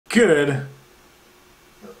Good.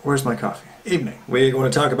 Where's my coffee? Evening. We're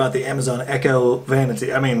going to talk about the Amazon Echo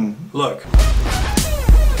Vanity. I mean, look.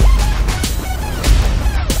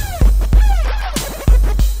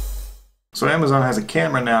 So Amazon has a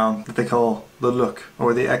camera now that they call the Look,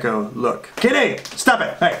 or the Echo Look. Kitty! Stop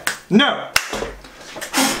it! Hey! No!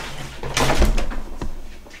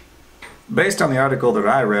 Based on the article that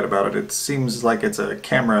I read about it, it seems like it's a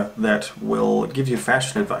camera that will give you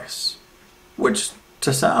fashion advice. Which,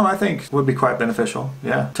 to some, I think would be quite beneficial.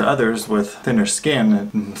 Yeah. To others with thinner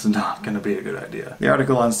skin, it's not going to be a good idea. The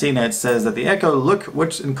article on CNET says that the Echo Look,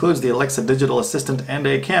 which includes the Alexa digital assistant and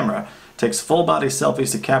a camera, takes full-body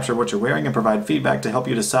selfies to capture what you're wearing and provide feedback to help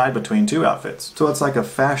you decide between two outfits. So it's like a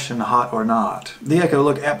fashion hot or not. The Echo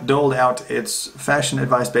Look app doled out its fashion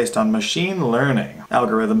advice based on machine learning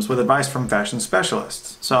algorithms with advice from fashion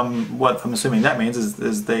specialists. So what I'm assuming that means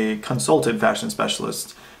is they consulted fashion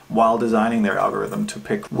specialists while designing their algorithm to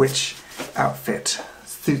pick which outfit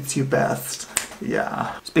suits you best.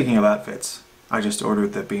 Yeah. Speaking of outfits, I just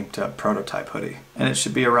ordered the BeamtUp prototype hoodie, and it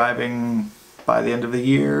should be arriving by the end of the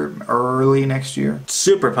year, early next year.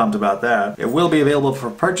 Super pumped about that. It will be available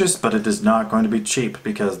for purchase, but it is not going to be cheap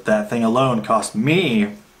because that thing alone cost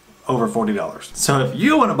me over $40. So if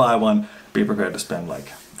you want to buy one, be prepared to spend like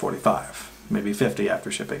 $45. Maybe $50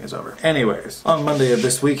 after shipping is over. Anyways, on Monday of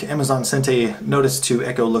this week, Amazon sent a notice to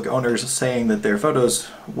Echo Look owners saying that their photos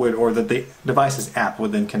would, or that the device's app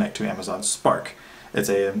would then connect to Amazon Spark. It's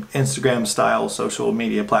an Instagram-style social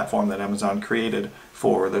media platform that Amazon created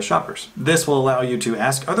for the shoppers. This will allow you to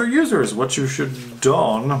ask other users what you should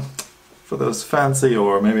don for those fancy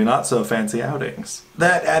or maybe not so fancy outings.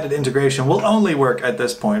 That added integration will only work at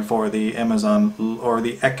this point for the Amazon or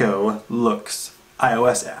the Echo Looks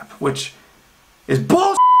iOS app, which is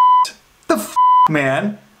bullshit. The f***,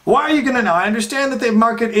 man. Why are you gonna know? I understand that the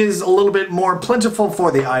market is a little bit more plentiful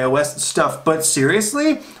for the iOS stuff, but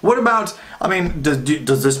seriously? What about, I mean,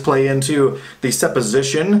 does this play into the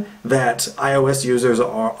supposition that iOS users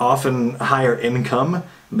are often higher income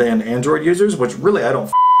than Android users? Which really I don't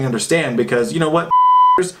f***ing understand, because you know what?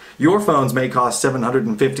 Your phones may cost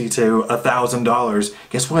 $750 to $1,000.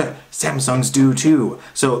 Guess what? Samsungs do too.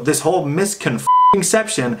 So this whole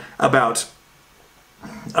misconception about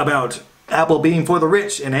Apple being for the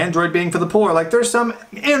rich and Android being for the poor. Like, there's some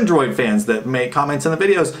Android fans that make comments in the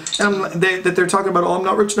videos and that they're talking about, oh, I'm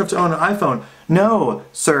not rich enough to own an iPhone. No,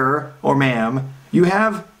 sir or ma'am, you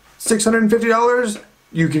have $650.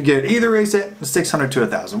 You can get either a $600 to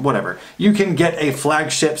 $1,000, whatever. You can get a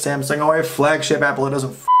flagship Samsung or a flagship Apple. It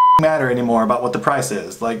doesn't matter anymore about what the price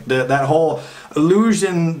is. Like, that whole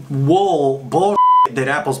illusion wool bullshit that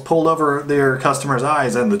Apple's pulled over their customers'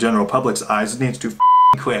 eyes and the general public's eyes needs to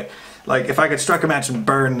quit. Like, if I could strike a match and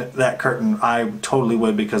burn that curtain, I totally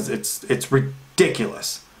would, because it's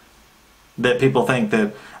ridiculous that people think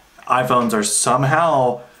that iPhones are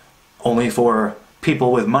somehow only for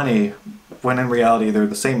people with money, when in reality they're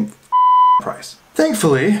the same price.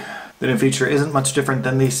 Thankfully, the new feature isn't much different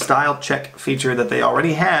than the style check feature that they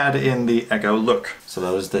already had in the Echo Look. So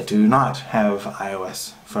those that do not have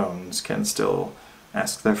iOS phones can still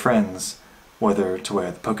ask their friends whether to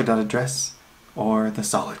wear the polka dotted dress or the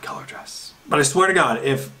solid color dress. But I swear to God,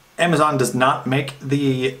 if Amazon does not make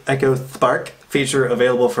the Echo Spark feature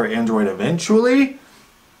available for Android eventually,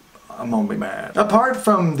 I'm gonna be mad. Apart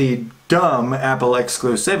from the dumb Apple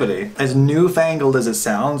exclusivity, as newfangled as it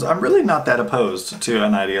sounds, I'm really not that opposed to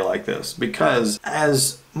an idea like this, because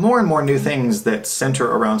as more and more new things that center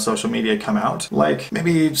around social media come out, like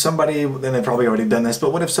maybe somebody, and they've probably already done this,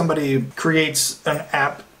 but what if somebody creates an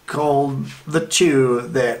app called The Chew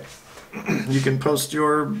that you can post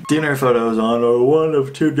your dinner photos on, or one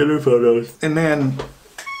of two dinner photos, and then,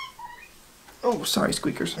 oh sorry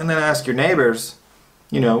squeakers, and then ask your neighbors,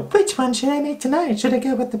 you know, which one should I make tonight? Should I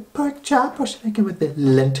go with the pork chop or should I go with the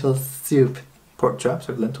lentil soup? Pork chops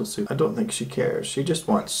or lentil soup? I don't think she cares. She just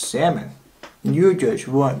wants salmon. You just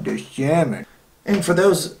want the salmon. And for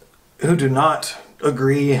those who do not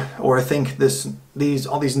agree or think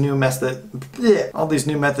all these new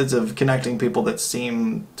methods of connecting people that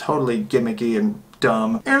seem totally gimmicky and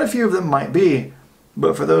dumb, and a few of them might be,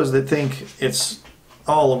 but for those that think it's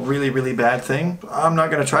all a really, really bad thing, I'm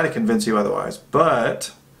not going to try to convince you otherwise,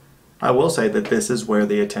 but I will say that this is where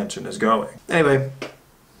the attention is going. Anyway,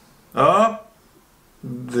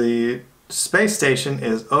 the space station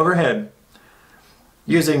is overhead.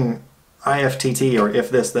 Using IFTT, or if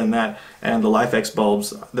this then that, and the LifeX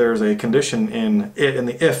bulbs, there's a condition in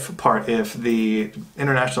the if part. If the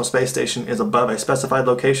International Space Station is above a specified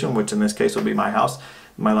location, which in this case will be my house,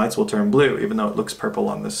 my lights will turn blue, even though it looks purple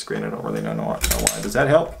on this screen. I don't really know why. Does that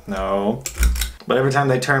help? No. But every time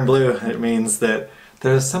they turn blue, it means that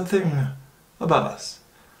there's something above us.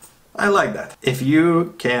 I like that. If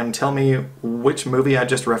you can tell me which movie I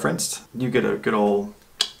just referenced, you get a good old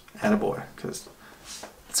attaboy, because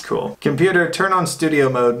it's cool. Computer, turn on studio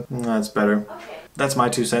mode. That's better. Okay. That's my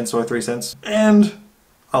 2 cents or 3 cents. And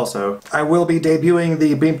also, I will be debuting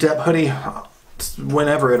the BeamtUp hoodie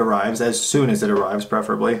whenever it arrives, as soon as it arrives,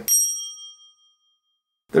 preferably.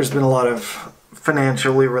 There's been a lot of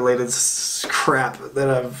financially related crap that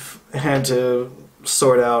I've had to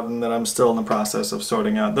sort out and that I'm still in the process of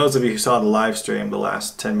sorting out. Those of you who saw the live stream, the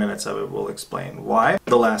last 10 minutes of it will explain why.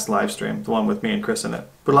 The last live stream, the one with me and Chris in it.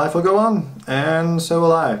 But life will go on, and so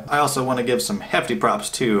will I. I also want to give some hefty props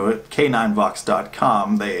to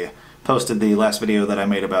K9Vox.com. They posted the last video that I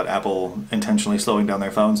made about Apple intentionally slowing down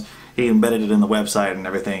their phones. He embedded it in the website and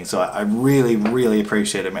everything, so I really, really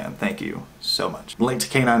appreciate it, man. Thank you so much. Link to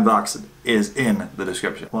K9Vox is in the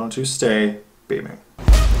description. Why don't you stay beaming?